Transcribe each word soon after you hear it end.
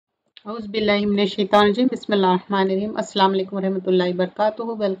Auzubillahiminash-shaytanir-rajim. Bismillahir-rahmanir-rahim. Assalamu alaikum warahmatullahi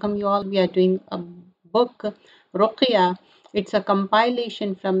wabarakatuh. Welcome you all. We are doing a book, Ruqya. It's a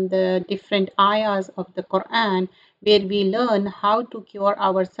compilation from the different ayahs of the Quran where we learn how to cure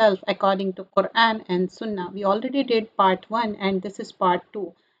ourselves according to Quran and Sunnah. We already did part 1 and this is part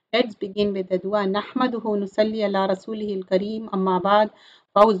 2. Let's begin with the dua. Nahmaduhu nusalli ala rasulihil kareem amma ba'd.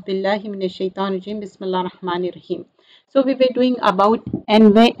 Auzubillahiminash-shaytanir-rajim. Bismillahir-rahmanir-rahim. So we were doing about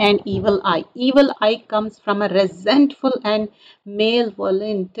envy and evil eye. Evil eye comes from a resentful and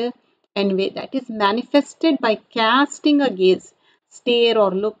malevolent envy that is manifested by casting a gaze, stare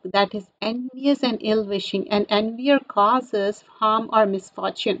or look that is envious and ill-wishing. An envier causes harm or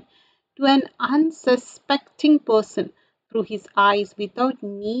misfortune to an unsuspecting person through his eyes without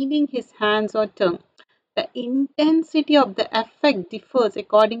needing his hands or tongue. The intensity of the effect differs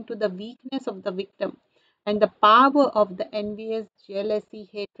according to the weakness of the victim and the power of the envious, jealousy,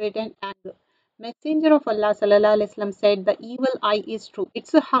 hatred, and anger. Messenger of Allah sallallahu alaihi wasallam said, "The evil eye is true.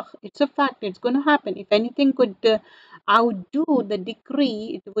 It's a haq. It's a fact. It's going to happen. If anything could outdo the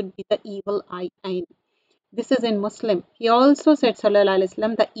decree, it would be the evil eye." And this is in Muslim. He also said, sallallahu alaihi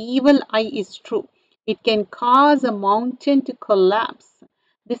wasallam, the evil eye is true. It can cause a mountain to collapse.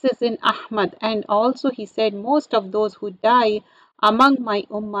 This is in Ahmad. And also he said, most of those who die among my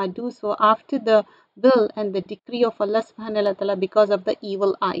ummah do so after the will and the decree of Allah subhanahu wa ta'ala because of the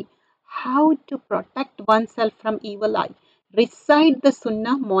evil eye. How to protect oneself from evil eye? Recite the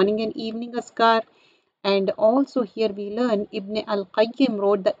sunnah morning and evening askar. And also here we learn Ibn al-Qayyim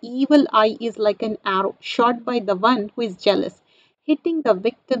wrote, the evil eye is like an arrow shot by the one who is jealous, hitting the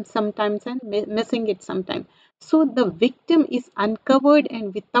victim sometimes and missing it sometimes. So the victim is uncovered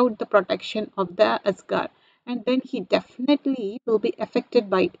and without the protection of the asgar, and then he definitely will be affected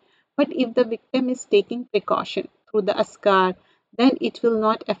by it. But if the victim is taking precaution through the asgar, then it will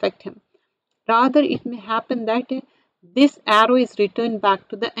not affect him. Rather, it may happen that this arrow is returned back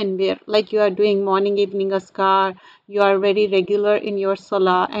to the envier, like you are doing morning, evening askar, you are very regular in your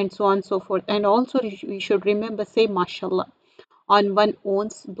salah, and so on and so forth. And also, we should remember, say, mashallah, on one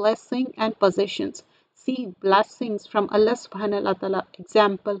own's blessing and possessions. See blessings from Allah subhanahu wa ta'ala.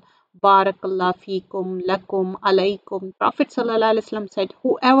 Example, Barakallah fikum, lakum, alaykum. Prophet sallallahu alaihi wasallam said,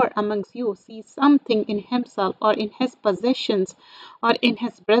 whoever amongst you sees something in himself or in his possessions or in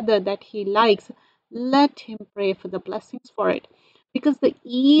his brother that he likes, let him pray for the blessings for it. Because the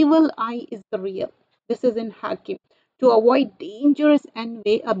evil eye is the real. This is in Hakim. To avoid dangerous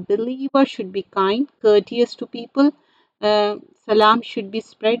envy, a believer should be kind, courteous to people. Salam should be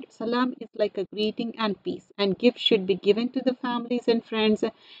spread. Salam is like a greeting and peace. And gifts should be given to the families and friends.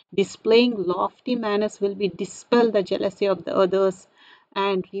 Displaying lofty manners will be dispel the jealousy of the others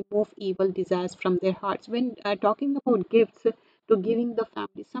and remove evil desires from their hearts. When talking about gifts, to giving the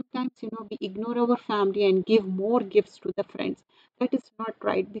family, sometimes we ignore our family and give more gifts to the friends. That is not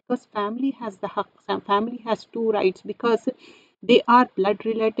right, because family has the haq. Family has two rights, because they are blood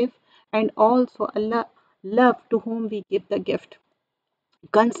relative, and also Allah love to whom we give the gift.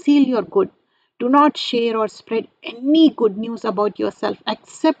 Conceal your good. Do not share or spread any good news about yourself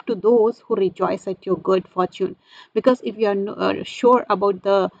except to those who rejoice at your good fortune. Because if you are sure about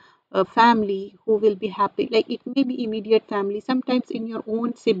the family who will be happy, like it may be immediate family, sometimes in your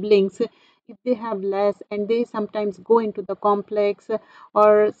own siblings, if they have less and they sometimes go into the complex,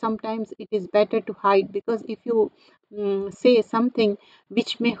 or sometimes it is better to hide, because if you say something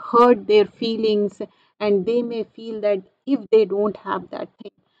which may hurt their feelings, and they may feel that if they don't have that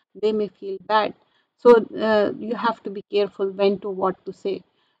thing, they may feel bad. So you have to be careful when to what to say.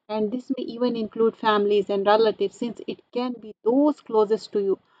 And this may even include families and relatives, since it can be those closest to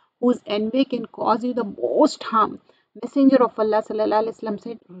you whose envy can cause you the most harm. Messenger of Allah sallallahu alaihi wasallam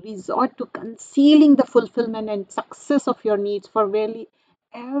said, resort to concealing the fulfillment and success of your needs, for really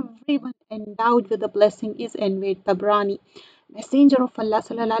everyone endowed with a blessing is envied. Tabrani. Messenger of Allah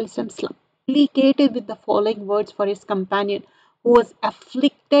sallallahu alaihi wasallam supplicated with the following words for his companion who was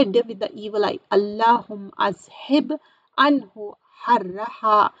afflicted with the evil eye. Allahum azhib anhu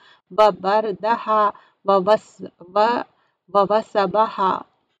harraha wa bardaha wa wasabaha.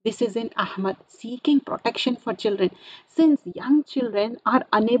 This is in Ahmad. Seeking protection for children. Since young children are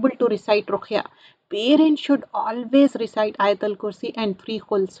unable to recite Ruqya, parents should always recite Ayatul Kursi and three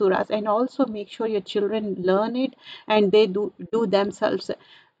whole surahs, and also make sure your children learn it and they do themselves.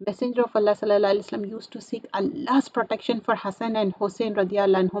 Messenger of Allah sallallahu alaihi wasallam used to seek Allah's protection for Hassan and Hussein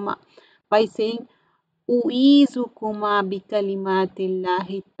radiyallahu anhuma by saying, "Uizukuma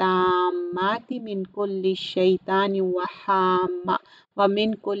bikalimatillahi tammati min kulli shaitani wahama wa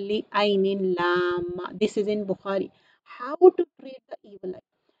min kulli ainin lama." This is in Bukhari. How to treat the evil eye?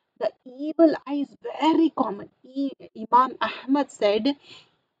 The Evil eye is very common. Imam Ahmad said,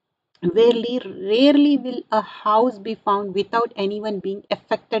 rarely will a house be found without anyone being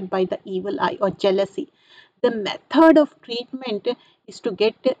affected by the evil eye or jealousy. The method of treatment is to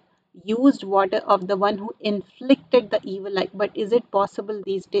get used water of the one who inflicted the evil eye. But is it possible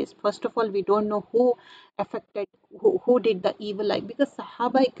these days? First of all, we don't know who affected, who did the evil eye, because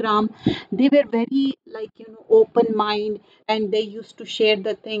Sahaba Ikram, they were very, like, open mind, and they used to share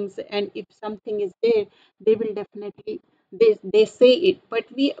the things, and if something is there, they will definitely, they say it. But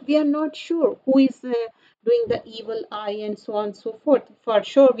we are not sure who is doing the evil eye and so on and so forth. For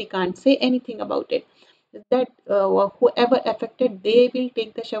sure we can't say anything about it. That whoever affected, they will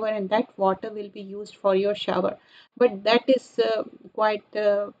take the shower, and that water will be used for your shower. But that is quite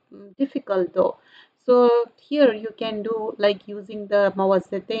difficult though. So here you can do like using the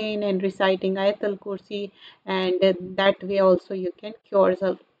mawazzatain and reciting ayatul kursi, and that way also you can cure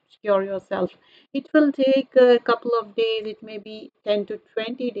yourself. It will take a couple of days, it may be 10 to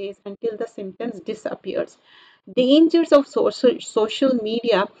 20 days until the symptoms disappears. Dangers of social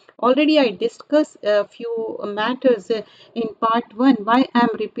media. Already I discussed a few matters in part 1. Why I'm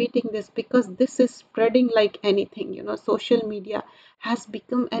repeating this? Because this is spreading like anything. Social media has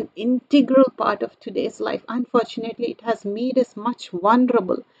become an integral part of today's life. Unfortunately, it has made us much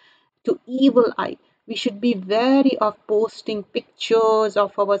vulnerable to evil eye. We should be wary of posting pictures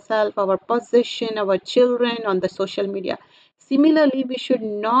of ourselves, our possession, our children on the social media. Similarly, we should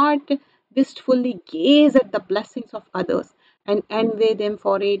not wistfully gaze at the blessings of others and envy them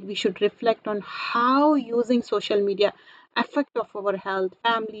for it. We should reflect on how using social media affect of our health,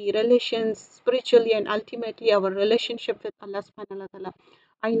 family, relations, spiritually, and ultimately our relationship with Allah subhanahu wa ta'ala.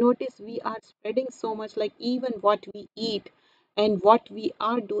 I notice we are spreading so much, like even what we eat and what we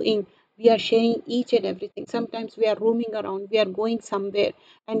are doing, we are sharing each and everything. Sometimes we are roaming around, we are going somewhere,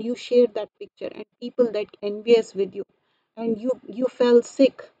 and you share that picture, and people that envious with you, and you fell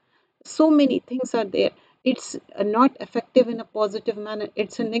sick. So many things are there. It's not effective in a positive manner,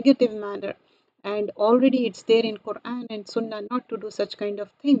 it's a negative manner, and already it's there in Quran and Sunnah not to do such kind of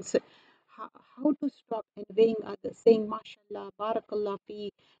things. How to stop envying others, saying mashallah, barakallah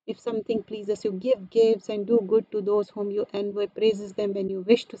fi. If something pleases you, give gifts and do good to those whom you envy, praises them when you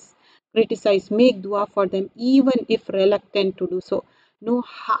wish to criticize, make dua for them even if reluctant to do so. Know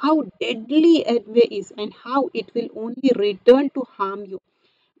how deadly envy is and how it will only return to harm you.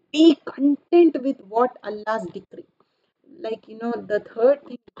 Be content with what Allah's decree. Like, the third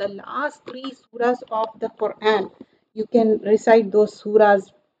thing, the last three surahs of the Quran, you can recite those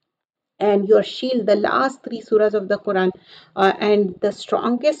surahs and your shield, the last three surahs of the Quran, and the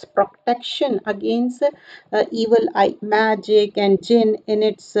strongest protection against evil eye, magic, and jinn in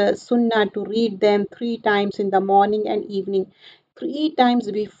its sunnah to read them 3 times in the morning and evening, 3 times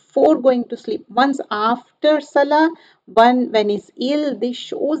before going to sleep, once after salah, one when is ill. This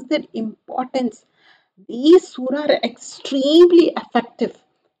shows their importance. These surah are extremely effective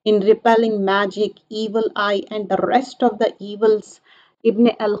in repelling magic, evil eye, and the rest of the evils.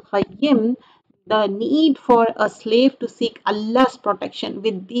 Ibn al-Qayyim, the need for a slave to seek Allah's protection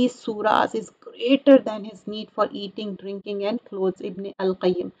with these surahs is greater than his need for eating, drinking, and clothes. Ibn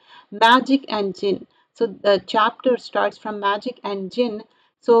al-Qayyim. Magic and jinn. So the chapter starts from magic and jinn.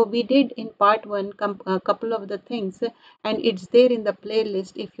 So we did in part 1 a couple of the things, and it's there in the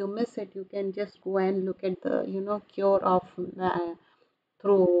playlist. If you miss it, you can just go and look at the cure of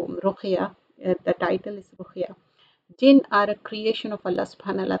through Ruqya. The title is Ruqya. Jinn are a creation of Allah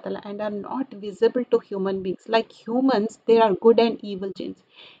subhanahu wa ta'ala and are not visible to human beings. Like humans, there are good and evil jinns.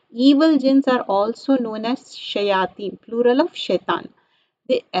 Evil jinns are also known as shayateen, plural of shaitan.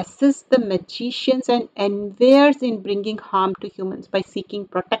 They assist the magicians and enviers in bringing harm to humans by seeking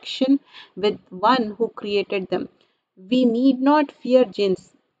protection with one who created them. We need not fear jinns.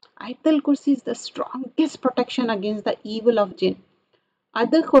 Ayatul Kursi is the strongest protection against the evil of jinn.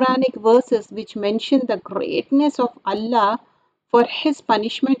 Other Quranic verses which mention the greatness of Allah for his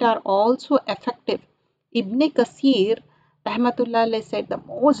punishment are also effective. Ibn Kasir Rahmatullah alayhi said the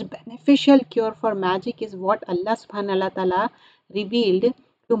most beneficial cure for magic is what Allah subhanahu wa ta'ala revealed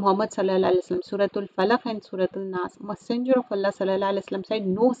to Muhammad sallallahu alaihi wasallam, Suratul Falaq and Suratul Nas. Messenger of Allah sallallahu alaihi wasallam said,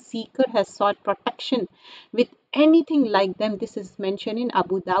 no seeker has sought protection with anything like them. This is mentioned in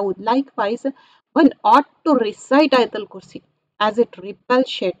Abu Dawud. Likewise, one ought to recite Ayatul Kursi as it repels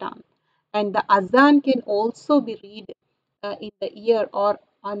shaitan. And the azan can also be read in the ear or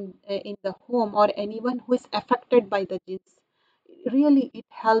on in the home or anyone who is affected by the jinns. Really, it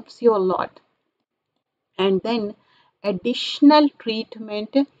helps you a lot. And then additional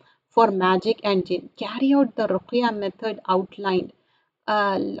treatment for magic and jinn. Carry out the Ruqya method outlined.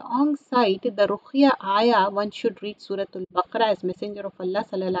 alongside the Ruqya ayah, one should read Surah Al-Baqarah, as Messenger of Allah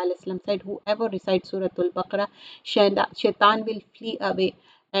sallallahu alaihi wasallam said, whoever recites Surah Al-Baqarah, shaitan will flee away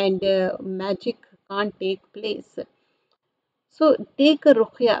and magic can't take place. So take a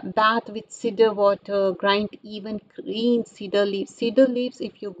ruqya, bath with cedar water, grind even green cedar leaves. Cedar leaves,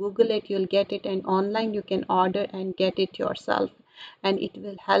 if you Google it, you'll get it, and online you can order and get it yourself, and it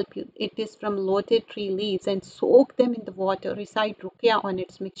will help you. It is from lotus tree leaves, and soak them in the water. Recite ruqya on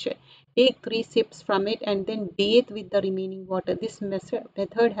its mixture. Take 3 sips from it and then bathe with the remaining water. This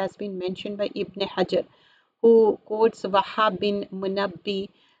method has been mentioned by Ibn Hajar, who quotes Wahab bin Munabbi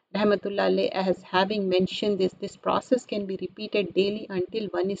Rahmatullah alayh as having mentioned this. This process can be repeated daily until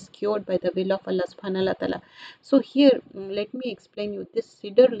one is cured by the will of Allah subhanahu wa ta'ala. So here, let me explain you. This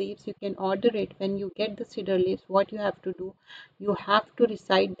cedar leaves, you can order it. When you get the cedar leaves, what you have to do, you have to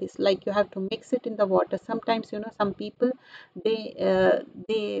recite this, like you have to mix it in the water. Sometimes, some people,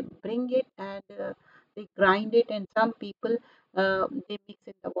 they bring it and they grind it, and some people they mix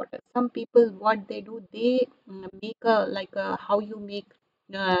in the water. Some people, what they do, they make a, like a, how you make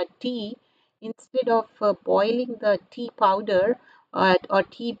tea. Instead of boiling the tea powder or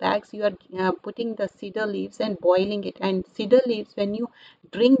tea bags, you are putting the cedar leaves and boiling it. And cedar leaves, when you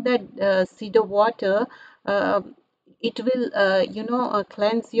drink that cedar water, uh, it will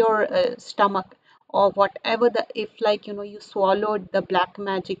cleanse your stomach, or whatever, the if, like, you swallowed the black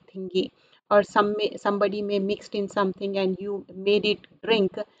magic thingy, or somebody may mixed in something and you made it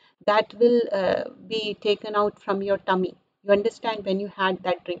drink, that will be taken out from your tummy. You understand, when you had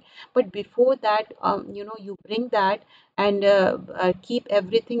that drink. But before that, you bring that and keep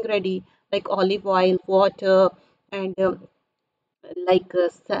everything ready, like olive oil, water, and like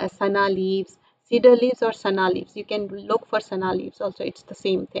sana leaves, cedar leaves or sana leaves. You can look for sana leaves also, it's the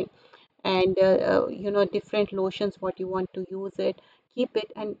same thing. And different lotions, what you want to use it, keep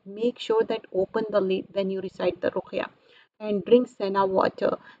it, and make sure that open the lid when you recite the ruqya, and drink senna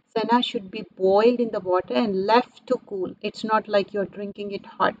water. Senna should be boiled in the water and left to cool. It's not like you're drinking it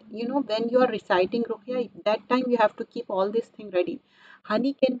hot. When you are reciting ruqya, that time you have to keep all this thing ready.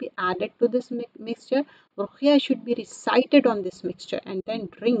 Honey can be added to this mixture. Ruqya should be recited on this mixture and then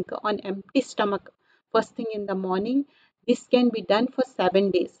drink on empty stomach first thing in the morning. This can be done for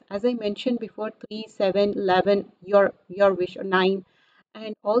 7 days. As I mentioned before, 3, 7, 11, your wish, or 9.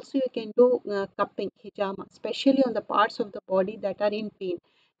 And also you can do cupping, hijama, especially on the parts of the body that are in pain.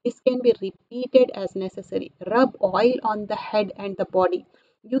 This can be repeated as necessary. Rub oil on the head and the body.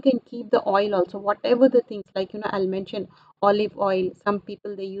 You can keep the oil also, whatever the things, like, I'll mention olive oil. Some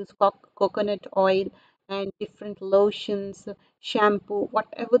people, they use coconut oil and different lotions, shampoo,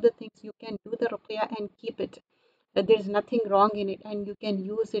 whatever the things, you can do the ruqya and keep it. There's nothing wrong in it, and you can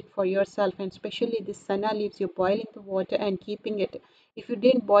use it for yourself. And especially this sana leaves, you're boiling the water and keeping it. If you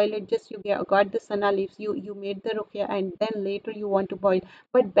didn't boil it, just you got the sana leaves, you made the ruqya, and then later you want to boil.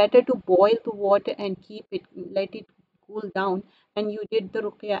 But better to boil the water and keep it, let it cool down, and you did the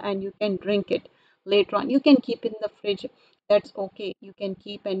ruqya, and you can drink it later on. You can keep in the fridge, that's okay, you can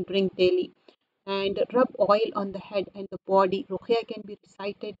keep and drink daily. And rub oil on the head and the body. Ruqya can be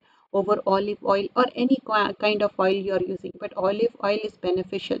recited over olive oil or any kind of oil you are using, but olive oil is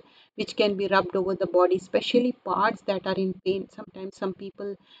beneficial, which can be rubbed over the body, especially parts that are in pain. Sometimes some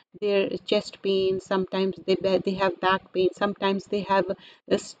people, their chest pain, sometimes they have back pain, sometimes they have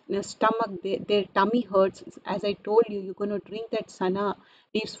a stomach, their tummy hurts. As I told you, you're going to drink that sana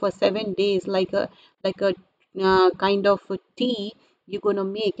leaves for 7 days, like a kind of a tea you're going to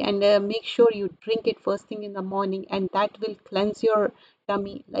make, and make sure you drink it first thing in the morning, and that will cleanse your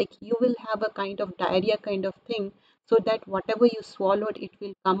tummy. Like, you will have a kind of diarrhea kind of thing, so that whatever you swallowed, it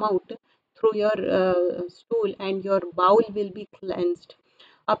will come out through your stool, and your bowel will be cleansed.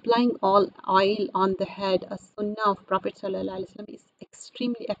 Applying all oil on the head, a sunnah of Prophet ﷺ, is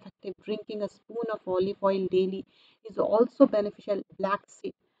extremely effective. Drinking a spoon of olive oil daily is also beneficial. Black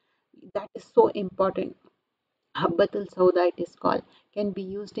seed, that is so important. Habbatul Sauda, it is called, can be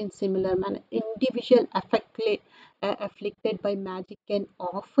used in similar manner. Individual afflicted by magic can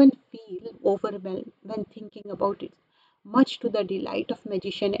often feel overwhelmed when thinking about it, much to the delight of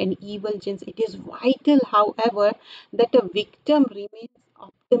magician and evil jinns. It is vital, however, that a victim remains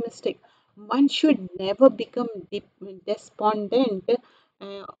optimistic. One should never become despondent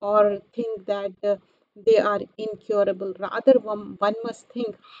or think that they are incurable. Rather, one must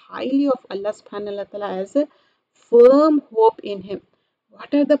think highly of Allah subhanahu wa ta'ala, as a firm hope in Him.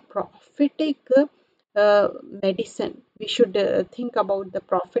 What are the prophetic medicine? We should think about the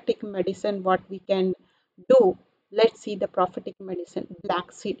prophetic medicine, what we can do. Let's see the prophetic medicine.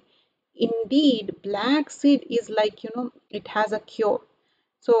 Black seed. Indeed, black seed is like, it has a cure.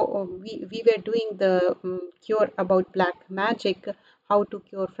 So we were doing the cure about black magic, how to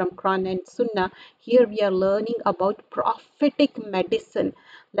cure from Quran and Sunnah. Here we are learning about prophetic medicine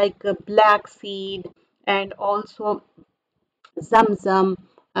like black seed and also Zamzam,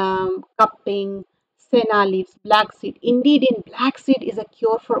 cupping, senna leaves, black seed. Indeed, in black seed is a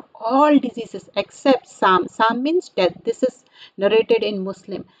cure for all diseases except Sam. Sam means death. This is narrated in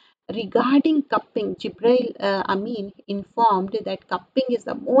Muslim. Regarding cupping, Jibril Amin informed that cupping is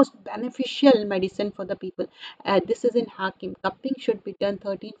the most beneficial medicine for the people. This is in Hakim. Cupping should be done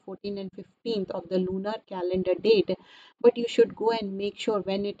 13th, 14th, and 15th of the lunar calendar date, but you should go and make sure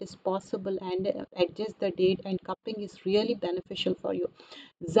when it is possible and adjust the date, and cupping is really beneficial for you.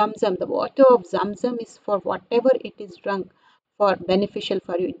 Zamzam, the water of Zamzam is for whatever it is drunk for beneficial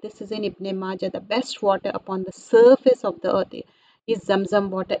for you. This is in Ibn Majah. The best water upon the surface of the earth is Zamzam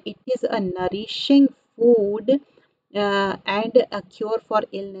water. It is a nourishing food and a cure for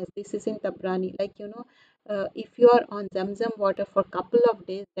illness. This is in Tabrani. Like, if you are on Zamzam water for a couple of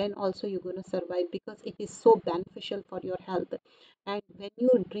days, then also you're going to survive because it is so beneficial for your health. And when you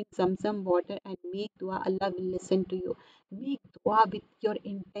drink Zamzam water and make dua, Allah will listen to you. Make dua with your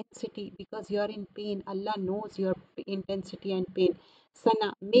intensity because you are in pain. Allah knows your intensity and pain.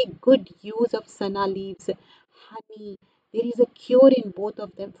 Sana, make good use of sana leaves, honey. There is a cure in both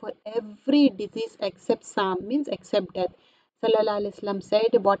of them for every disease except Sam, means except death. Sallallahu Alaihi Wasallam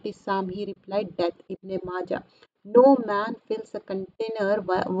said, what is Sam? He replied, death. Ibn Majah. No man fills a container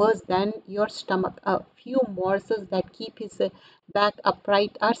worse than your stomach. A few morsels that keep his back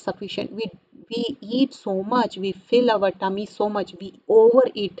upright are sufficient. We eat so much, we fill our tummy so much, we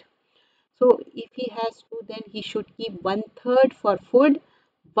overeat. So if he has to, then he should keep 1/3 for food,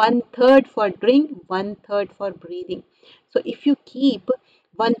 1/3 for drink, 1/3 for breathing. So if you keep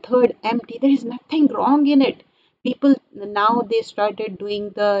 1/3 empty, there is nothing wrong in it. People now they started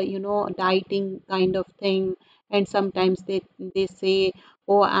doing the dieting kind of thing, and sometimes they say,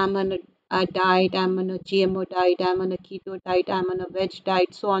 oh, I'm on a diet, I'm on a GMO diet, I'm on a keto diet, I'm on a veg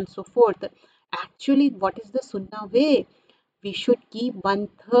diet, so on and so forth. Actually, what is the Sunnah way? We should keep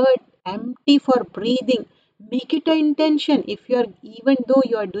 1/3 empty for breathing. Make it an intention. If you are, even though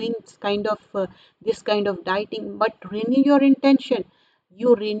you are doing this kind of dieting, but renew your intention.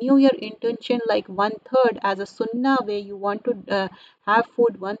 You renew your intention like 1/3 as a sunnah where you want to have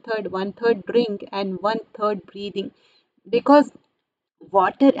food 1/3, 1/3 drink, and 1/3 breathing, because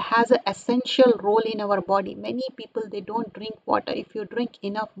water has an essential role in our body. Many people, they don't drink water. If you drink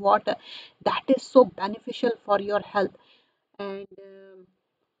enough water, that is so beneficial for your health. And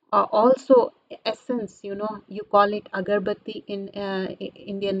also essence, you call it agarbatti in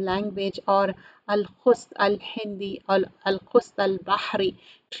Indian language, or al-khust al-hindi, or al-khust al-bahri.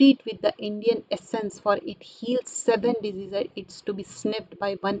 Treat with the Indian essence, for it heals 7 diseases. It's to be sniffed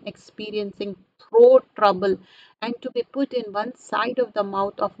by one experiencing throat trouble, and to be put in one side of the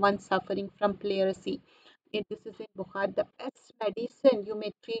mouth of one suffering from pleurisy. This is in Bukhari. The best medicine, you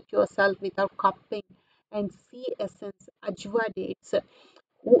may treat yourself without coughing. And sea essence, ajwa dates.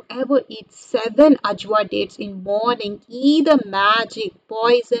 Whoever eats 7 ajwa dates in morning, either magic,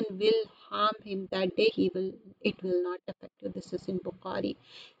 poison will harm him that day. It will not affect you. This is in Bukhari.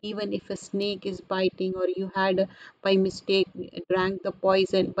 Even if a snake is biting, or you had by mistake drank the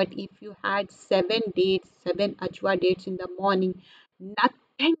poison, but if you had 7 dates, 7 ajwa dates in the morning,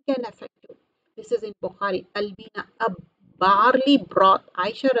 nothing can affect you. This is in Bukhari. Albina, a barley broth.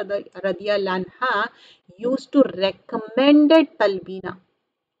 Aisha radiyallahu anha used to recommend talbina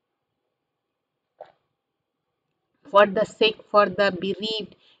for the sick, for the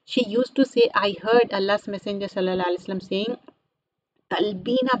bereaved. She used to say, I heard Allah's Messenger sallallahu alaihi wasallam saying,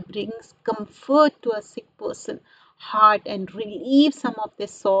 Talbina brings comfort to a sick person heart and relieves some of their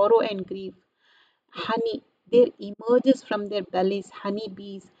sorrow and grief. Honey, there emerges from their bellies honey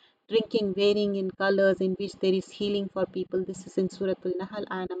bees, drinking varying in colors, in which there is healing for people. This is in Surah Al-Nahl,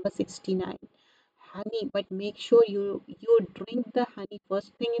 ayah number 69. Honey, but make sure you drink the honey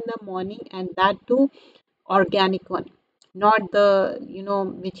first thing in the morning, and that too organic one, not the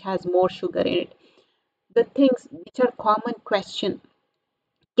which has more sugar in it. The things which are common question: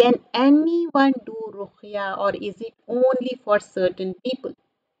 can anyone do ruqya, or is it only for certain people?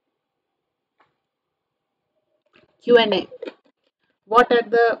 Q&A. What are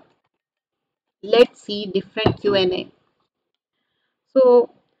the, let's see different Q&A.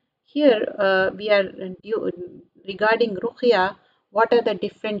 So here we are regarding ruqya. What are the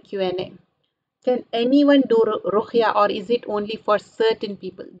different Q&A? Can anyone do ruqya, or is it only for certain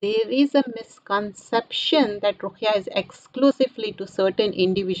people? There is a misconception that ruqya is exclusively to certain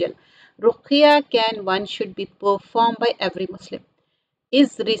individual. Ruqya one should be performed by every Muslim.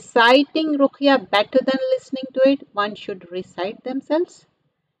 Is reciting Ruqya better than listening to it? One should recite themselves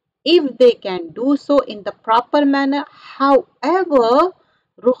if they can do so in the proper manner. However,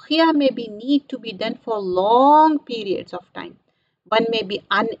 Ruqya may be need to be done for long periods of time. One may be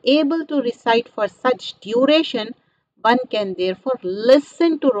unable to recite for such duration. One can therefore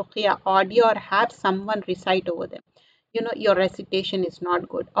listen to Ruqya audio or have someone recite over them. Your recitation is not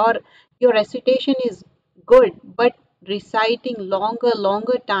good, or your recitation is good, but reciting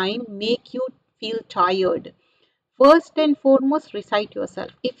longer time make you feel tired. First and foremost, recite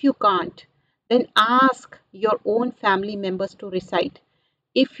yourself. If you can't, then ask your own family members to recite.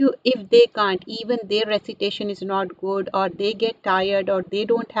 If they can't, even their recitation is not good, or they get tired, or they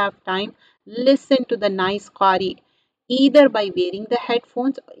don't have time, listen to the nice qari, either by wearing the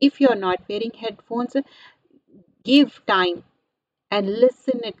headphones. If you're not wearing headphones, give time and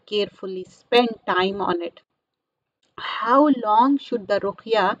listen it carefully. Spend time on it. How long should the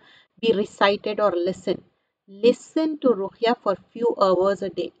ruqya be recited or listen? Listen to ruqya for few hours a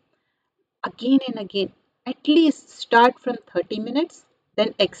day, again and again. At least start from 30 minutes,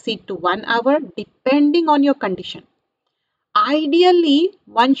 then exceed to 1 hour, depending on your condition. Ideally,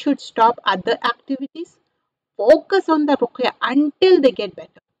 one should stop other activities, focus on the ruqya until they get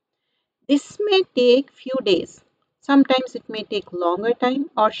better. This may take few days. Sometimes it may take longer time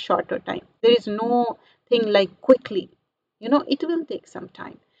or shorter time. There is no thing like quickly. It will take some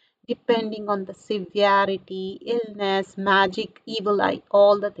time depending on the severity, illness, magic, evil eye,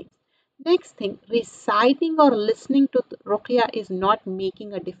 all the things. Next thing, reciting or listening to Ruqya is not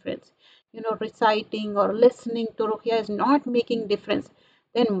making a difference. Reciting or listening to Ruqya is not making difference.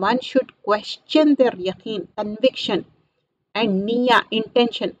 Then one should question their yaqeen, conviction, and niya,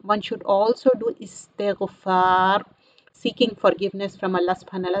 intention. One should also do istighfar, seeking forgiveness from Allah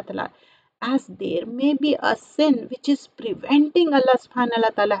subhanahu wa ta'ala, as there may be a sin which is preventing Allah subhanahu wa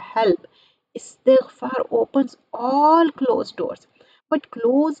ta'ala help. Istighfar opens all closed doors. But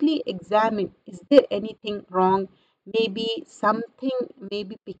closely examine, is there anything wrong? Maybe something,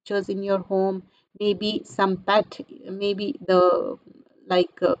 maybe pictures in your home, maybe some pet, maybe the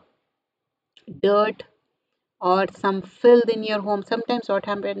like dirt or some filth in your home. Sometimes what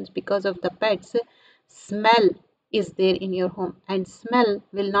happens, because of the pets, smell is there in your home, and smell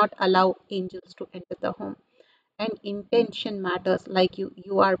will not allow angels to enter the home. And intention matters, like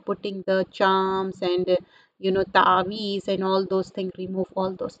you are putting the charms and ta'weez and all those things. Remove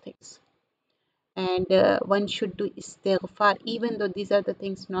all those things, and one should do istighfar even though these are the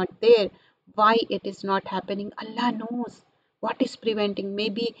things not there. Why it is not happening? Allah knows what is preventing.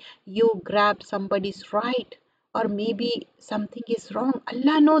 Maybe you grabbed somebody's right, or maybe something is wrong.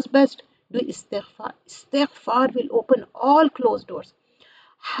 Allah knows best. Do istighfar. Istighfar will open all closed doors.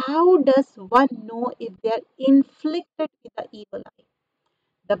 How does one know if they are inflicted with the evil eye?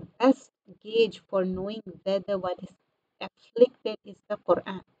 The best gauge for knowing whether one is afflicted is the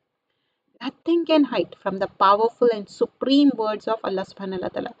Quran. Nothing can hide from the powerful and supreme words of Allah subhanahu wa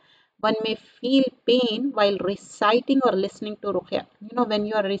ta'ala. One may feel pain while reciting or listening to Ruqya. When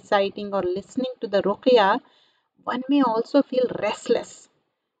you are reciting or listening to the Ruqya, one may also feel restless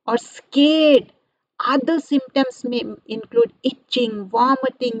or scared. Other symptoms may include itching,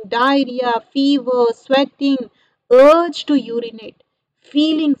 vomiting, diarrhea, fever, sweating, urge to urinate,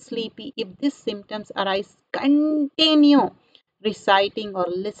 feeling sleepy. If these symptoms arise, continue reciting or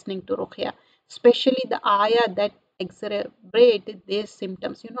listening to Ruqya, especially the ayah that exacerbate these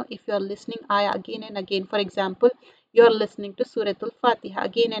symptoms. If you are listening ayah again and again, for example, you are listening to Suratul Fatiha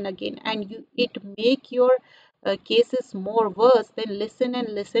again and again, and it make your cases more worse, then listen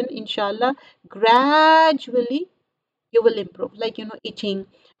and listen. Inshallah, gradually you will improve. Like itching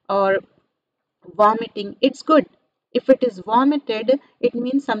or vomiting, it's good. If it is vomited, it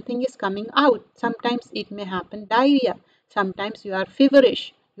means something is coming out. Sometimes it may happen diarrhea. Sometimes you are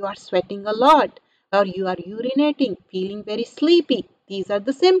feverish, you are sweating a lot, or you are urinating, feeling very sleepy. These are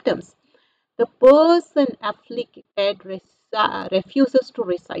the symptoms. The person afflicted refuses to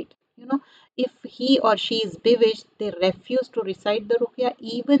recite. If he or she is bewitched, they refuse to recite the Ruqya,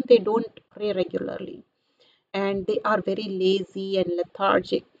 even they don't pray regularly, and they are very lazy and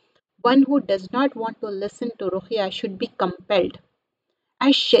lethargic. One who does not want to listen to Ruqya should be compelled,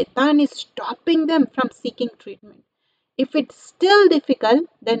 as shaitan is stopping them from seeking treatment. If it's still difficult,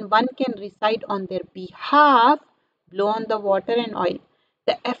 then one can recite on their behalf, blow on the water and oil.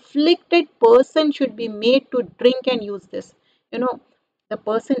 The afflicted person should be made to drink and use this. You know, the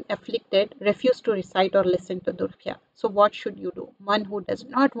person afflicted refused to recite or listen to the Ruqya. So what should you do? One who does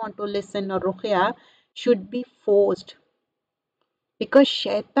not want to listen or Ruqya should be forced, because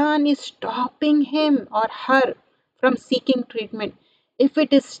shaitan is stopping him or her from seeking treatment. If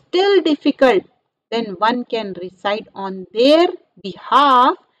it is still difficult, then one can recite on their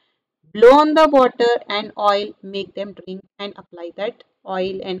behalf, blow on the water and oil, make them drink and apply that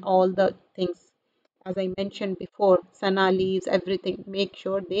oil and all the things. As I mentioned before, sana leaves, everything, make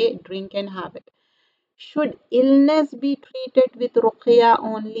sure they drink and have it. Should illness be treated with ruqya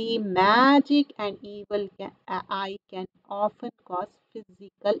only? Magic and eye can often cause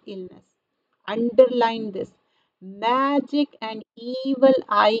physical illness. Underline this. Magic and evil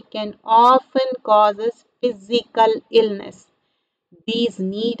eye can often causes physical illness. These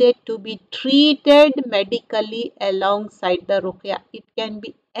needed to be treated medically alongside the ruqya. It can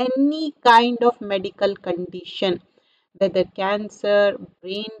be any kind of medical condition, whether cancer,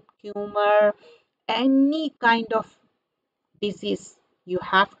 brain tumor, any kind of disease. You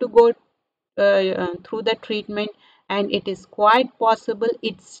have to go through the treatment, and it is quite possible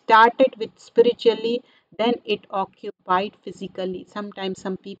it started with spiritually, then it occupied physically. Sometimes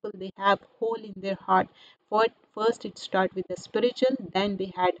some people, they have hole in their heart. First it start with the spiritual, then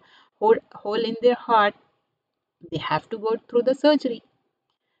they had hole in their heart, they have to go through the surgery.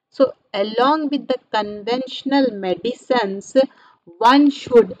 So, along with the conventional medicines, one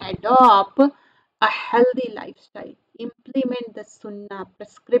should adopt a healthy lifestyle, implement the sunnah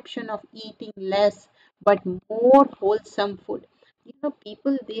prescription of eating less but more wholesome food. You know,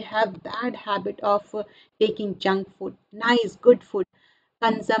 people, they have bad habit of taking junk food, nice, good food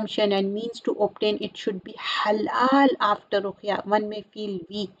consumption, and means to obtain it should be halal. After ruqya, one may feel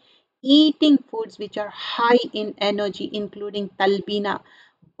weak. Eating foods which are high in energy, including talbina,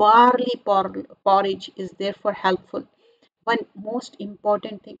 barley porridge, is therefore helpful. One most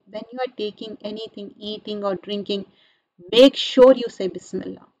important thing, when you are taking anything, eating or drinking, make sure you say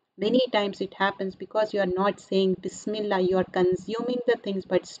Bismillah. Many times it happens because you are not saying Bismillah, you are consuming the things,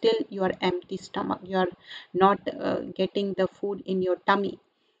 but still you are empty stomach. You are not getting the food in your tummy.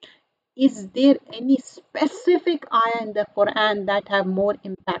 Is there any specific ayah in the Quran that have more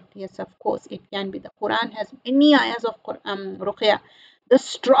impact? Yes, of course, it can be. The Quran has many ayahs of Ruqya. The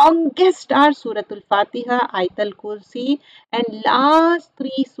strongest are Suratul Fatiha, Ayatul Kursi, and last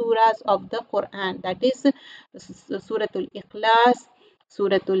three surahs of the Quran. That is Suratul Ikhlas,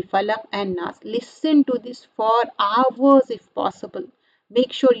 Suratul Falaq, and Nas. Listen to this for hours if possible.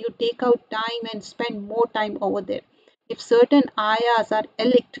 Make sure you take out time and spend more time over there. If certain ayahs are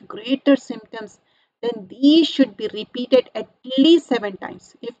elect greater symptoms, then these should be repeated at least 7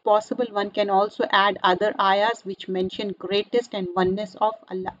 times. If possible, one can also add other ayahs which mention greatest and oneness of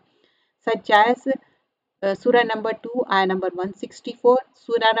Allah, such as Surah number 2, ayah number 164,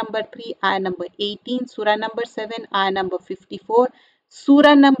 Surah number 3, ayah number 18, Surah number 7, ayah number 54,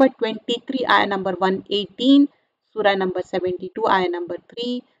 Surah number 23, ayah number 118, Surah number 72, ayah number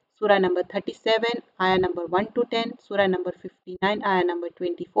 3, Surah number 37, ayah number 1 to 10, Surah number 59, ayah number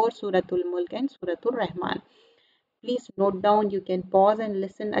 24, Suratul Mulk and Suratul Rahman. Please note down, you can pause and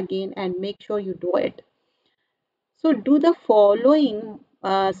listen again and make sure you do it. So do the following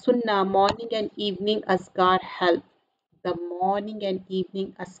sunnah, morning and evening azkar help. The morning and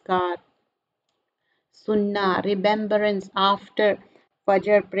evening azkar, sunnah, remembrance after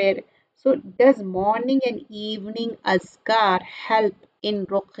Fajr prayer. So does morning and evening azkar help in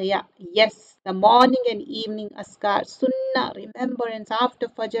ruqya? Yes, the morning and evening azkar, sunnah, remembrance after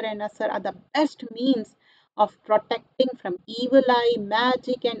Fajr and Asr are the best means of protecting from evil eye,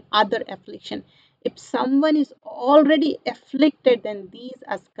 magic and other affliction. If someone is already afflicted, then these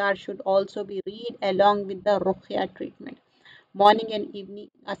azkar should also be read along with the ruqya treatment. Morning and evening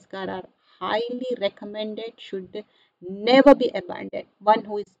askar are highly recommended, should never be abandoned. One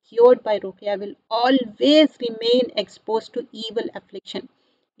who is cured by ruqya will always remain exposed to evil affliction.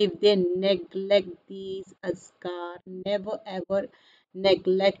 If they neglect these askar, never ever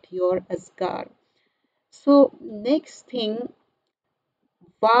neglect your askar. So next thing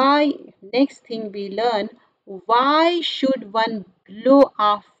we learn, why should one blow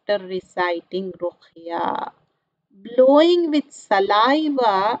after reciting ruqya? Blowing with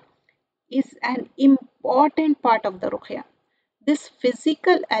saliva is an important part of the ruqya. This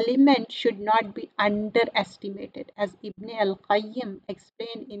physical element should not be underestimated. As Ibn al-Qayyim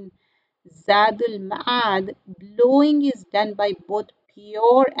explained in Zadul Ma'ad, blowing is done by both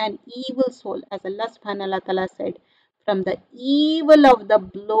pure and evil soul. As Allah subhanahu wa ta'ala said, from the evil of the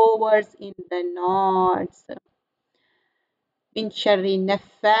blowers in the knots. Min sharri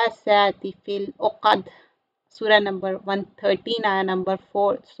nafasati fil uqad. Surah number 113, ayah number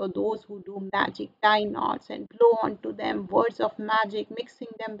 4. So those who do magic, tie knots and blow onto them words of magic, mixing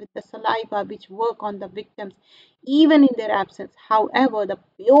them with the saliva which work on the victims, even in their absence. However, the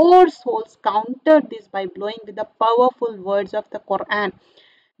pure souls countered this by blowing with the powerful words of the Quran.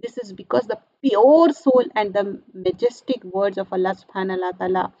 This is because the pure soul and the majestic words of Allah subhanahu wa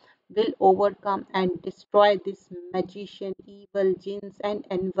ta'ala will overcome and destroy this magician, evil jinns and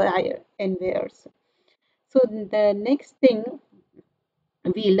enviers. So the next thing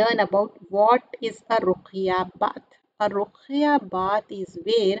we learn about what is a ruqya bath. A ruqya bath is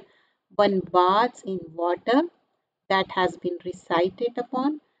where one baths in water that has been recited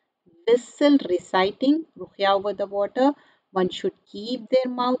upon. Whistle reciting ruqya over the water. One should keep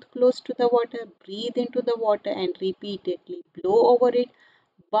their mouth close to the water, breathe into the water and repeatedly blow over it.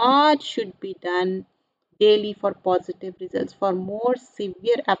 Bath should be done daily for positive results. For more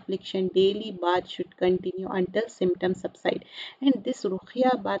severe affliction, daily bath should continue until symptoms subside. And this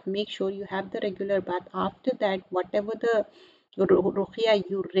ruqya bath, make sure you have the regular bath. After that, whatever the ruqya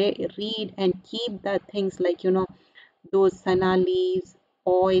you read and keep the things like, those sana leaves,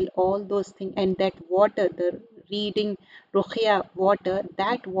 oil, all those things, and that water, the reading ruqya water,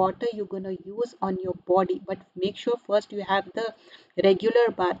 that water you're going to use on your body. But make sure first you have the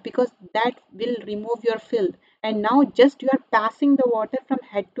regular bath because that will remove your filth. And now just you are passing the water from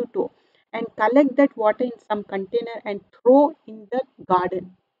head to toe and collect that water in some container and throw in the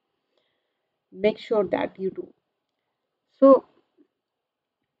garden. Make sure that you do. So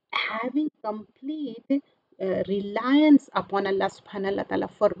having complete reliance upon Allah subhanahu wa ta'ala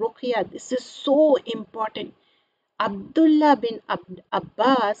for ruqya, this is so important. Abdullah bin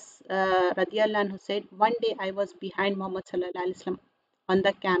Abbas radiallahu anhu said, one day I was behind Muhammad sallallahu alaihi wasallam on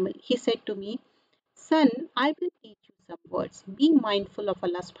the camel. He said to me, son, I will teach you some words. Be mindful of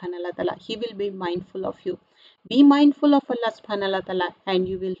Allah subhanahu wa ta'ala. He will be mindful of you. Be mindful of Allah subhanahu wa ta'ala and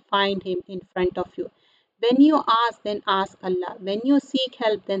you will find him in front of you. When you ask, then ask Allah. When you seek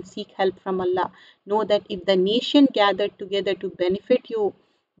help, then seek help from Allah. Know that if the nation gathered together to benefit you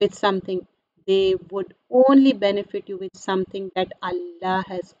with something, they would only benefit you with something that Allah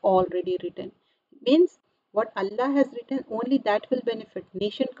has already written. Means what Allah has written, only that will benefit.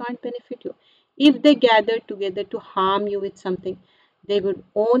 Nation can't benefit you. If they gather together to harm you with something, they would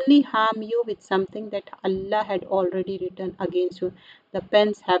only harm you with something that Allah had already written against you. The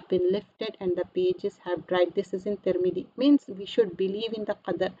pens have been lifted and the pages have dried. This is in Tirmidhi. Means we should believe in the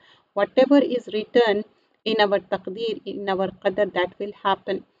qadar. Whatever is written in our taqdeer, in our qadar, that will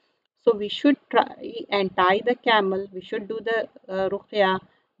happen. So we should try and tie the camel. We should do the ruqya.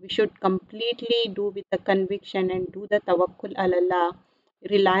 We should completely do with the conviction and do the tawakkul ala Allah,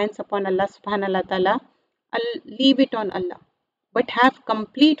 reliance upon Allah subhanahu wa ta'ala. I'll leave it on Allah. But have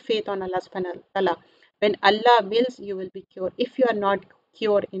complete faith on Allah subhanahu wa ta'ala. When Allah wills, you will be cured. If you are not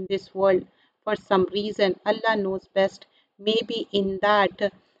cured in this world for some reason, Allah knows best. Maybe in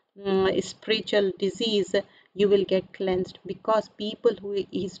that spiritual disease, you will get cleansed because people who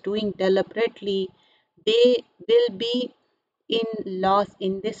is doing deliberately, they will be in loss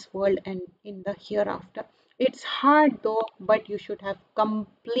in this world and in the hereafter. It's hard though, but you should have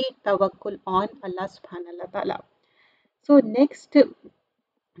complete tawakkul on Allah subhanahu wa ta'ala. So next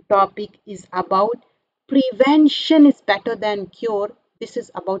topic is about prevention is better than cure. This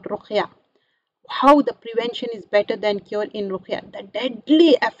is about ruqya. How the prevention is better than cure in ruqya. The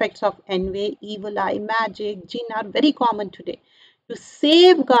deadly effects of envy, evil eye, magic, jinn are very common today. To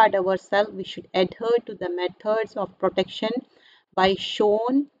safeguard ourselves, we should adhere to the methods of protection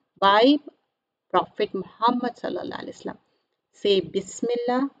shown by Prophet Muhammad sallallahu alaihi wasallam. Say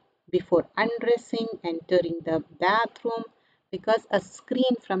Bismillah before undressing, entering the bathroom, because a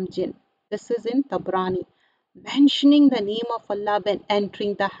screen from jinn. This is in Tabrani. Mentioning the name of Allah when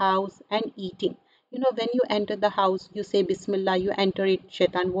entering the house and eating. When you enter the house, you say Bismillah, you enter it,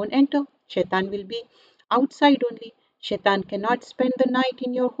 Shaitan won't enter. Shaitan will be outside only. Shaitan cannot spend the night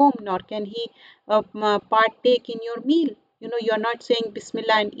in your home, nor can he partake in your meal. You're not saying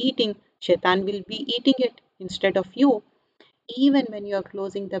Bismillah and eating. Shaitan will be eating it instead of you. Even when you are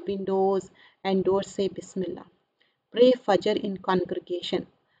closing the windows and doors, say Bismillah. Pray Fajr in congregation.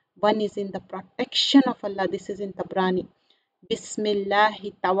 One is in the protection of Allah. This is in Tabrani.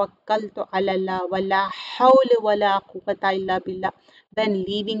 Bismillahi tawakkaltu ala Allah wa la hawla wa la quwwata illa billah. Then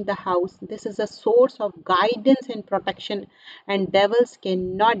leaving the house. This is a source of guidance and protection, and devils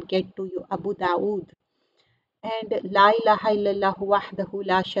cannot get to you. Abu Dawood. And La ilaha illallah wahdahu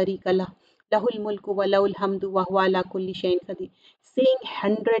la sharika lah. Lahul mulku wa lahul hamdu wa huwa ala kulli shayin qadir. Saying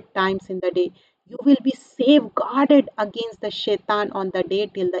 100 times in the day. you will be safeguarded against the shaitan on the day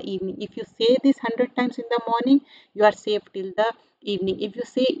till the evening. If you say this 100 times in the morning, you are safe till the evening. If you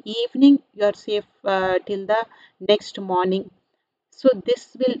say evening, you are safe till the next morning. So this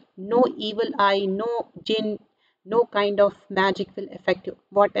will, no evil eye, no jinn, no kind of magic will affect you.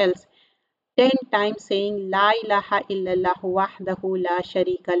 What else? 10 times saying La ilaha illallah wahdahu la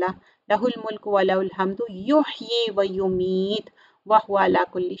sharika lah, lahul mulku wa lahul hamdu, yuhyi wa yumeet wa huwa ala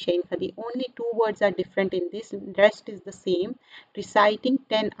kulli shayin qadir. Only two words are different in this, rest is the same. Reciting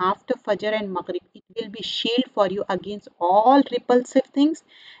 10 after Fajr and Maghrib, it will be shield for you against all repulsive things,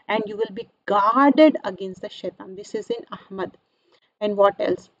 and you will be guarded against the shaitan. This is in Ahmad. And what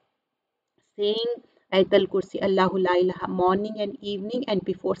else? Saying Ayatul Kursi, Allahu la ilaha, morning and evening and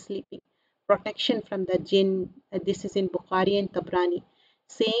before sleeping. Protection from the jinn. This is in Bukhari and Tabrani.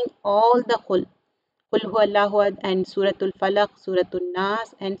 Saying all the Qul hu Allahu ahad and Suratul Falaq, Suratul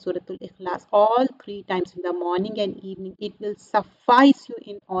Nas and Suratul Ikhlas. All 3 times in the morning and evening. It will suffice you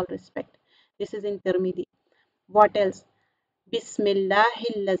in all respect. This is in Tirmidhi. What else?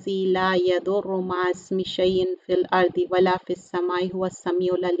 Bismillahillazi la yadurru ma'asmi shay'in fil ardi wala fis samai huwa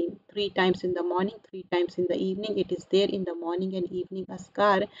samiul alim. 3 times in the morning, 3 times in the evening. It is there in the morning and evening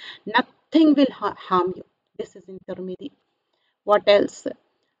askar. Nothing will harm you. This is in Tirmidhi. What else?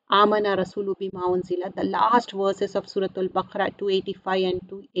 Amana Rasulu bima unzila. The last verses of Surah Al-Baqarah 285 and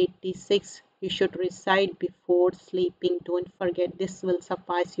 286 you should recite before sleeping. Don't forget, this will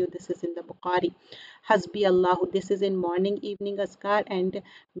suffice you. This is in the Bukhari. Hasbi Allahu. This is in morning, evening askar, and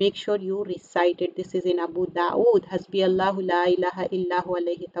make sure you recite it. This is in Abu Dawood. Hasbi Allahu la ilaha illahu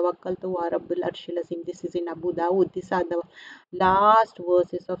alayhi tawakkaltu wa rabbul arshil azim. This is in Abu Dawood. These are the last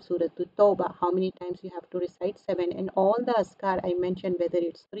verses of Surah Tawbah. How many times you have to recite? 7. And all the askar I mentioned, whether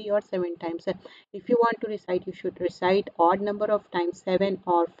it's 3 or 7 times. If you want to recite, you should recite odd number of times, 7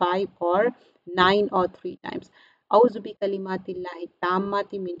 or 5 or 9 or 3 times. Auzu bi kalimatillahi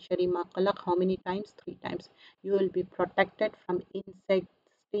tammati min sharri ma khalaq. How many times? 3 times. You will be protected from insects,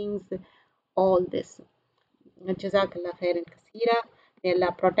 stings, all this. Jazakallah khairan kaseera. May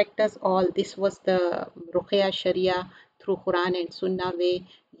Allah protect us all. This was the Ruqya Sharia through Quran and Sunnah way.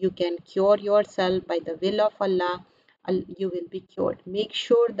 You can cure yourself by the will of Allah. You will be cured. Make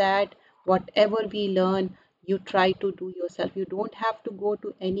sure that whatever we learn, you try to do yourself. You don't have to go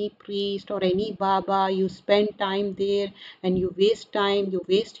to any priest or any Baba. You spend time there and you waste time, you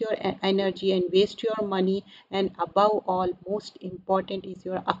waste your energy and waste your money. And above all, most important is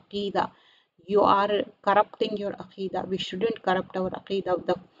your aqidah. You are corrupting your aqidah. We shouldn't corrupt our aqidah.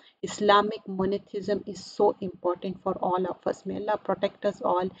 The Islamic monotheism is so important for all of us. May Allah protect us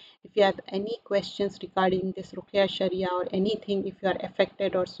all. If you have any questions regarding this Ruqya Sharia or anything, if you are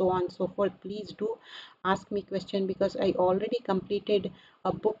affected or so on and so forth, please do ask me question, because I already completed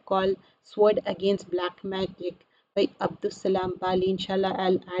a book called Sword Against Black Magic by Abdus Salam Bali. Inshallah,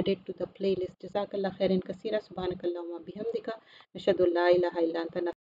 I'll add it to the playlist. Jazakallah khairan kaseera. Subhanakallahumma bihamdika. Nashhadu an la ilaha illa anta